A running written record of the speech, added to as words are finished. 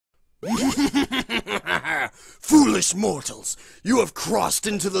Foolish mortals, you have crossed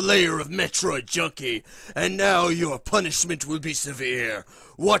into the lair of Metroid Junkie, and now your punishment will be severe.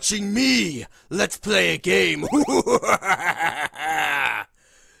 Watching me, let's play a game.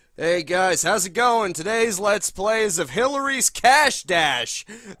 Hey guys, how's it going? Today's Let's Play is of Hillary's Cash Dash.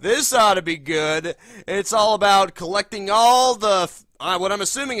 This ought to be good. It's all about collecting all the what I'm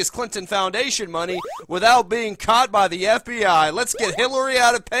assuming is Clinton Foundation money without being caught by the FBI. Let's get Hillary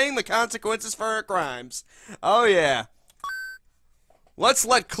out of paying the consequences for her crimes. Oh yeah. Let's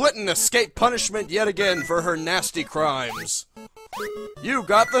let Clinton escape punishment yet again for her nasty crimes. You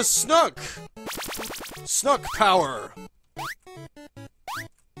got the snuck power.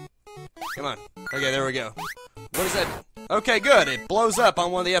 Come on. Okay, there we go. What is that? Okay, good. It blows up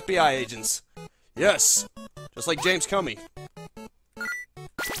on one of the FBI agents. Yes. Just like James Comey.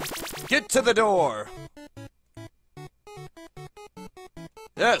 Get to the door!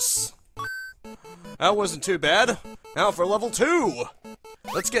 Yes! That wasn't too bad. Now for level 2!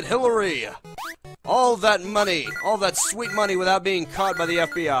 Let's get Hillary! All that money, all that sweet money without being caught by the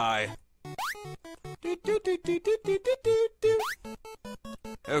FBI.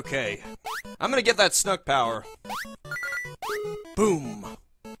 Okay. I'm gonna get that snuck power. Boom!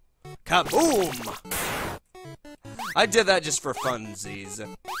 Kaboom! I did that just for funsies.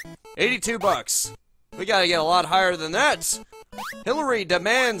 82 bucks. We gotta get a lot higher than that. Hillary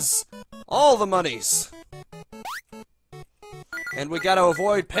demands all the monies. And we gotta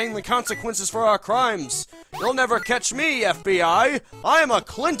avoid paying the consequences for our crimes. You'll never catch me, FBI. I'm a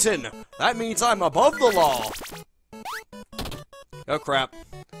Clinton. That means I'm above the law. Oh, crap.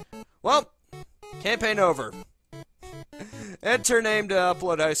 Well, campaign over. Enter name to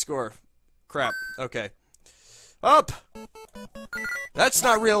upload high score. Crap. Okay. Up! That's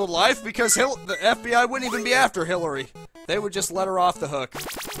not real life, because the FBI wouldn't even be after Hillary. They would just let her off the hook.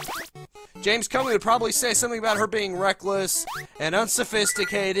 James Comey would probably say something about her being reckless, and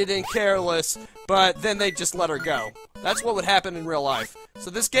unsophisticated, and careless, but then they'd just let her go. That's what would happen in real life.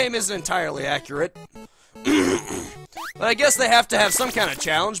 So this game isn't entirely accurate. But I guess they have to have some kind of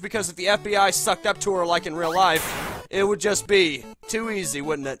challenge, because if the FBI sucked up to her like in real life, it would just be too easy,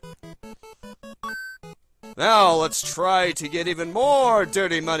 wouldn't it? Now, let's try to get even more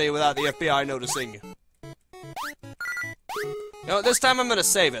dirty money without the FBI noticing. You know, this time I'm gonna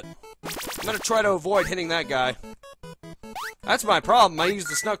save it. I'm gonna try to avoid hitting that guy. That's my problem. I used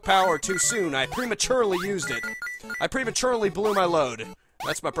the snuck power too soon. I prematurely used it. I prematurely blew my load.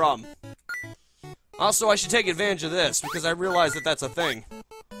 That's my problem. Also, I should take advantage of this, because I realize that that's a thing.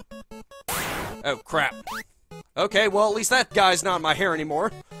 Oh, crap. Okay, well, at least that guy's not in my hair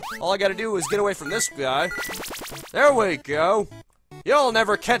anymore. All I gotta do is get away from this guy. There we go. You'll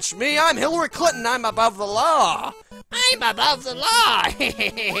never catch me. I'm Hillary Clinton. I'm above the law. I'm above the law.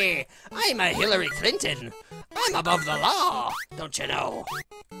 I'm a Hillary Clinton. I'm above the law. Don't you know?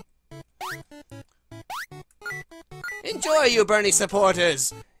 Enjoy, you Bernie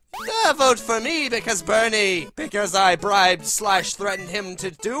supporters. Vote for me because I bribed/threatened him to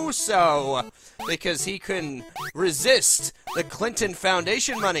do so. Because he couldn't resist the Clinton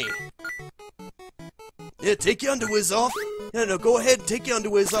Foundation money. Yeah, take your underwears off. Yeah, no, go ahead and take your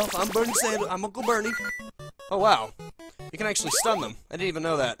underwears off. I'm Bernie Sanders. I'm Uncle Bernie. Oh, wow. You can actually stun them. I didn't even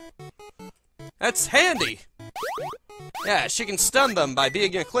know that. That's handy. Yeah, she can stun them by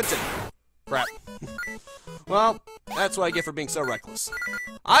being a Clinton. Crap. Well, that's what I get for being so reckless.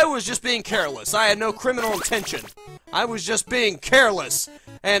 I was just being careless. I had no criminal intention. I was just being careless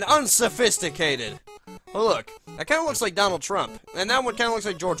and unsophisticated. Oh, look. That kind of looks like Donald Trump. And that one kind of looks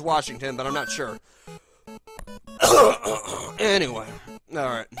like George Washington, but I'm not sure. Anyway.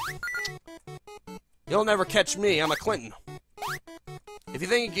 Alright. You'll never catch me. I'm a Clinton. If you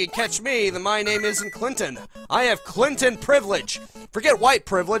think you can catch me, then my name isn't Clinton. I have Clinton privilege. Forget white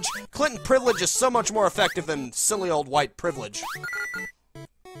privilege. Clinton privilege is so much more effective than silly old white privilege.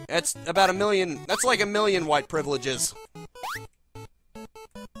 That's about 1 million. That's like 1 million white privileges.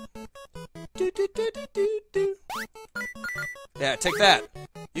 Yeah, take that.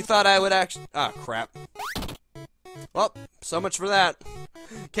 You thought I would actually... Ah, crap. Well, so much for that.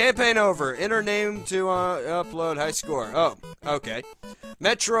 Campaign over. Enter name to upload high score. Oh, okay.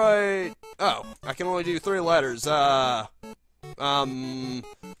 Metroid... Oh, I can only do 3 letters.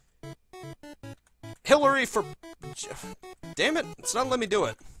 Hillary for... Damn it, it's not letting me do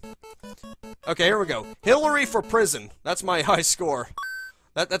it. Okay, here we go. Hillary for prison. That's my high score.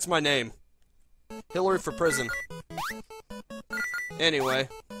 That's my name. Hillary for prison. Anyway.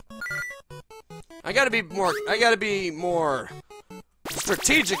 I gotta be more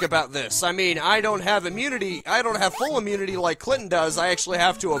strategic about this. I mean, I don't have immunity. I don't have full immunity like Clinton does. I actually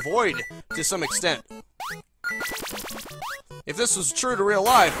have to avoid to some extent. If this was true to real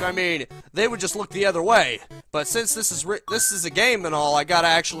life, I mean, they would just look the other way. But since this is a game and all, I gotta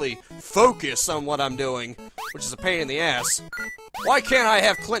actually focus on what I'm doing, which is a pain in the ass. Why can't I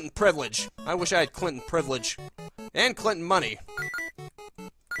have Clinton privilege? I wish I had Clinton privilege. And Clinton money.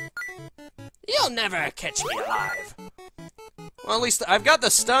 You'll never catch me alive. Well, at least I've got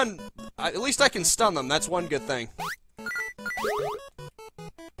the stun. At least I can stun them. That's one good thing.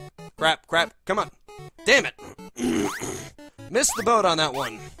 Crap, crap. Come on. Damn it. Missed the boat on that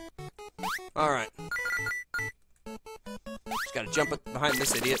one. Alright. Just gotta jump behind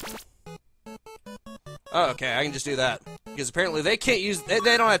this idiot. Oh, okay, I can just do that. Because apparently they can't use... They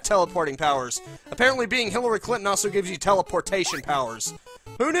don't have teleporting powers. Apparently being Hillary Clinton also gives you teleportation powers.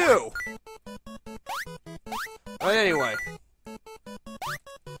 Who knew? But anyway.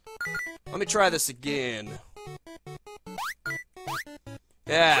 Let me try this again.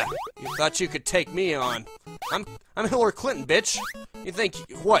 Yeah, you thought you could take me on. I'm Hillary Clinton, bitch. You think,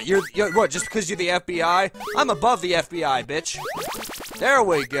 what, you're what, just because you're the FBI? I'm above the FBI, bitch. There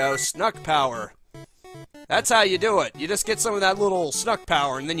we go, snuck power. That's how you do it. You just get some of that little snuck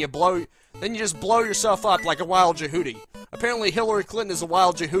power, and then you just blow yourself up like a wild Jehudi. Apparently Hillary Clinton is a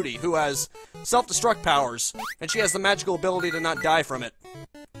wild Jehudi who has self-destruct powers, and she has the magical ability to not die from it.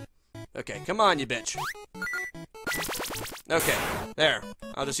 Okay, come on, you bitch. Okay, there.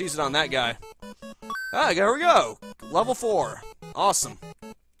 I'll just use it on that guy. Ah, there we go. Level 4. Awesome.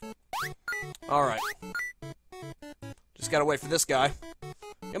 Alright. Just gotta wait for this guy.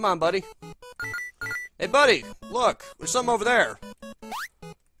 Come on, buddy. Hey, buddy, look. There's something over there.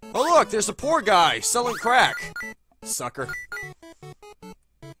 Oh, look, there's a poor guy selling crack. Sucker.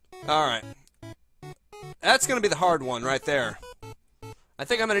 Alright. That's gonna be the hard one right there. I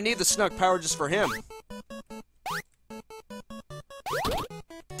think I'm gonna need the snuck power just for him.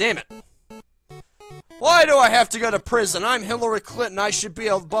 Damn it. Why do I have to go to prison? I'm Hillary Clinton. I should be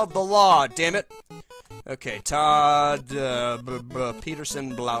above the law, damn it. Okay, Todd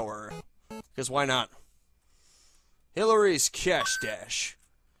Peterson Blower. Because why not? Hillary's Cash Dash.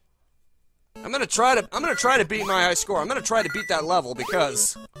 I'm gonna try to beat my high score. I'm gonna try to beat that level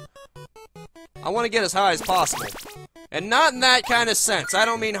because I want to get as high as possible. And not in that kind of sense. I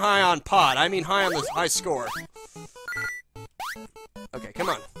don't mean high on pot. I mean high on the high score. Okay, come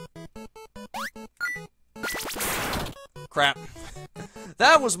on. Crap.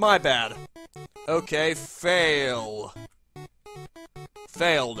 That was my bad. Okay, fail.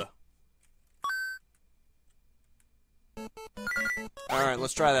 Failed. Alright,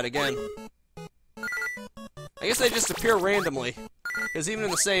 let's try that again. I guess they just appear randomly. Because even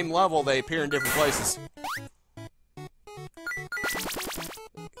in the same level, they appear in different places.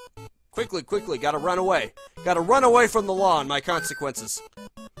 Quickly, quickly, gotta run away. Gotta run away from the law and my consequences.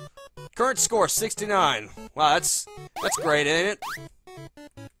 Current score, 69. Wow, that's great, ain't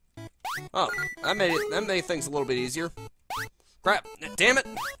it? Oh, that made things a little bit easier. Crap, damn it!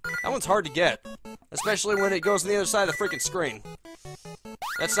 That one's hard to get. Especially when it goes to the other side of the freaking screen.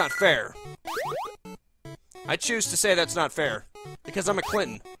 That's not fair. I choose to say that's not fair. Because I'm a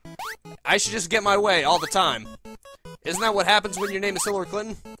Clinton. I should just get my way all the time. Isn't that what happens when your name is Hillary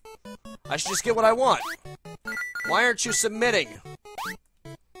Clinton? I should just get what I want. Why aren't you submitting?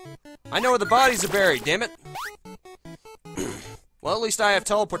 I know where the bodies are buried, damn it. Well, at least I have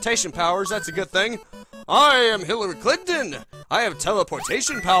teleportation powers, that's a good thing. I am Hillary Clinton! I have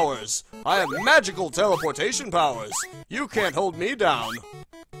teleportation powers! I have magical teleportation powers! You can't hold me down!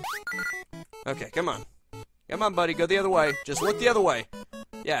 Okay, come on. Come on, buddy, go the other way. Just look the other way.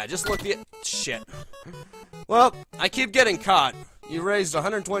 Yeah, just look the... Shit. Well, I keep getting caught. You raised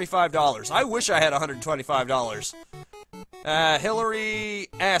 $125. I wish I had $125. Hillary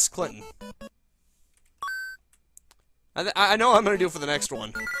Ass Clinton. I know what I'm gonna do for the next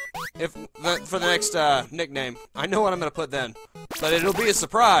one. For the next nickname. I know what I'm gonna put then. But it'll be a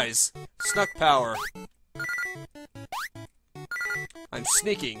surprise. Snuck power. I'm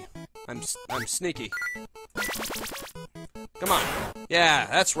sneaking. I'm sneaky. Come on. Yeah,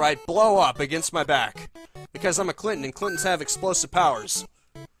 that's right. Blow up against my back. Because I'm a Clinton, and Clintons have explosive powers.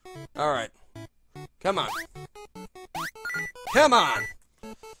 Alright. Come on. Come on!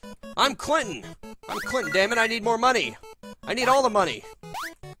 I'm Clinton! I'm Clinton, damn it, I need more money! I need all the money!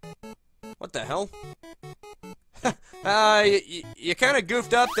 What the hell? You kinda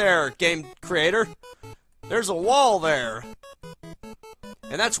goofed up there, game creator. There's a wall there.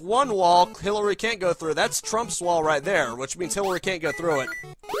 And that's one wall Hillary can't go through. That's Trump's wall right there, which means Hillary can't go through it.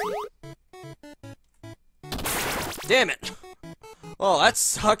 Damn it! Oh, that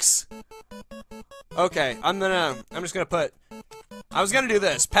sucks. Okay, I'm just gonna put... I was gonna do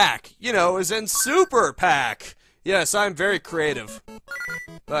this. Pack. You know, as in Super Pack. Yes, I'm very creative.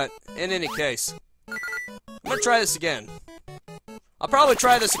 But, in any case, I'm gonna try this again. I'll probably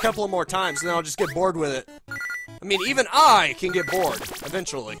try this a couple of more times, and then I'll just get bored with it. I mean, even I can get bored,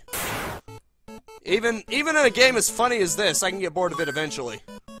 eventually. Even in a game as funny as this, I can get bored of it eventually.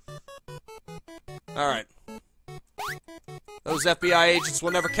 Alright. Those FBI agents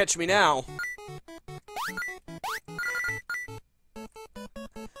will never catch me now.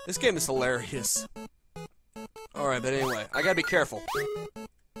 This game is hilarious. Alright, but anyway, I gotta be careful.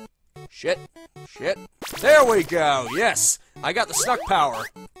 Shit. Shit. There we go! Yes! I got the snuck power.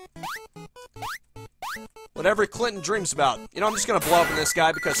 What every Clinton dreams about. You know, I'm just gonna blow up on this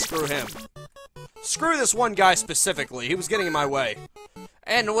guy because screw him. Screw this one guy specifically. He was getting in my way.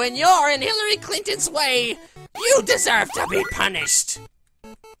 And when you're in Hillary Clinton's way, you deserve to be punished. I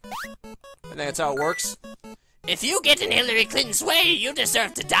think that's how it works. If you get in Hillary Clinton's way, you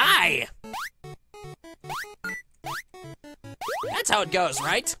deserve to die. That's how it goes,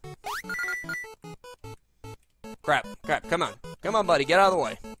 right? Crap, crap, come on. Come on, buddy, get out of the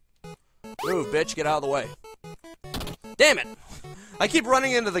way. Move, bitch, get out of the way. Damn it! I keep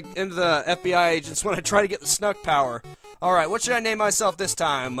running into the FBI agents when I try to get the snuck power. Alright, what should I name myself this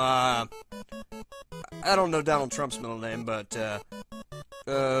time? I don't know Donald Trump's middle name, but,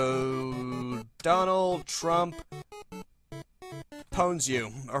 Donald Trump Pones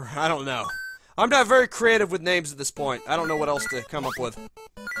You, or I don't know. I'm not very creative with names at this point. I don't know what else to come up with.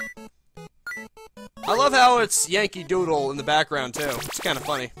 I love how it's Yankee Doodle in the background, too. It's kind of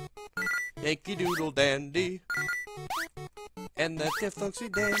funny. Yankee Doodle Dandy. And that deaf folksy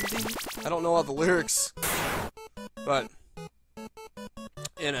dandy. I don't know all the lyrics. But,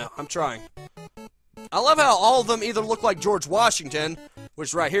 you know, I'm trying. I love how all of them either look like George Washington, which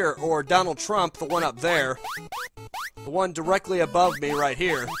is right here, or Donald Trump, the one up there. The one directly above me right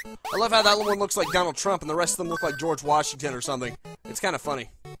here. I love how that one looks like Donald Trump and the rest of them look like George Washington or something. It's kind of funny.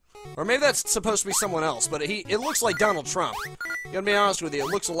 Or maybe that's supposed to be someone else, but it looks like Donald Trump. Gotta be honest with you,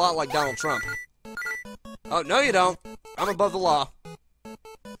 it looks a lot like Donald Trump. Oh, no you don't. I'm above the law.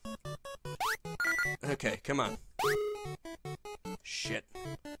 Okay, come on. Shit.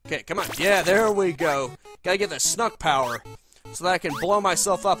 Okay, come on. Yeah, there we go. Gotta get the snuck power so that I can blow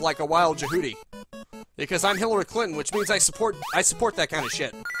myself up like a wild Jehudi. Because I'm Hillary Clinton, which means I support that kind of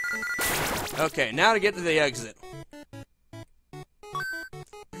shit. Okay, now to get to the exit.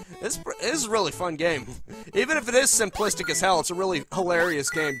 This is a really fun game. Even if it is simplistic as hell, it's a really hilarious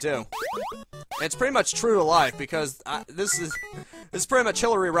game, too. And it's pretty much true to life, because this is pretty much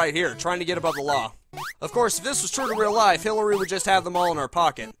Hillary right here, trying to get above the law. Of course, if this was true to real life, Hillary would just have them all in her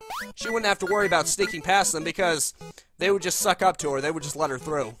pocket. She wouldn't have to worry about sneaking past them, because they would just suck up to her. They would just let her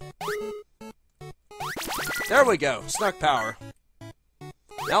through. There we go. Snuck power.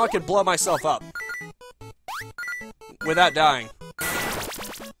 Now I can blow myself up. Without dying.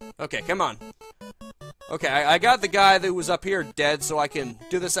 Okay, come on. Okay, I got the guy that was up here dead, so I can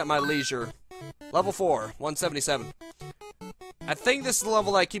do this at my leisure. Level 4, 177. I think this is the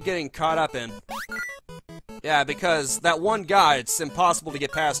level that I keep getting caught up in. Yeah, because that one guy, it's impossible to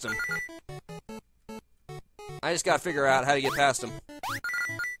get past him. I just gotta figure out how to get past him.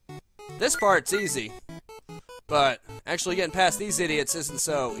 This part's easy. But actually getting past these idiots isn't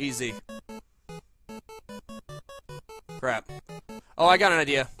so easy. Crap. Oh, I got an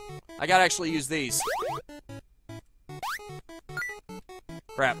idea. I gotta actually use these.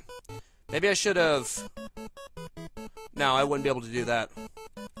 Crap. Maybe I should have... No, I wouldn't be able to do that.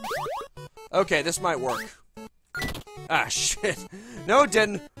 Okay, this might work. Ah, shit. No, it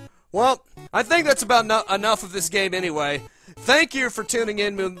didn't. Well, I think that's about enough of this game anyway. Thank you for tuning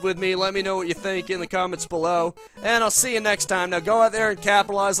in with me. Let me know what you think in the comments below. And I'll see you next time. Now go out there and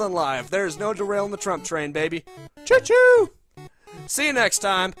capitalize on life. There's no derailing the Trump train, baby. Choo-choo! See you next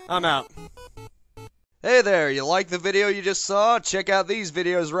time. I'm out. Hey there, you like the video you just saw? Check out these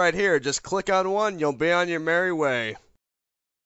videos right here. Just click on one, you'll be on your merry way.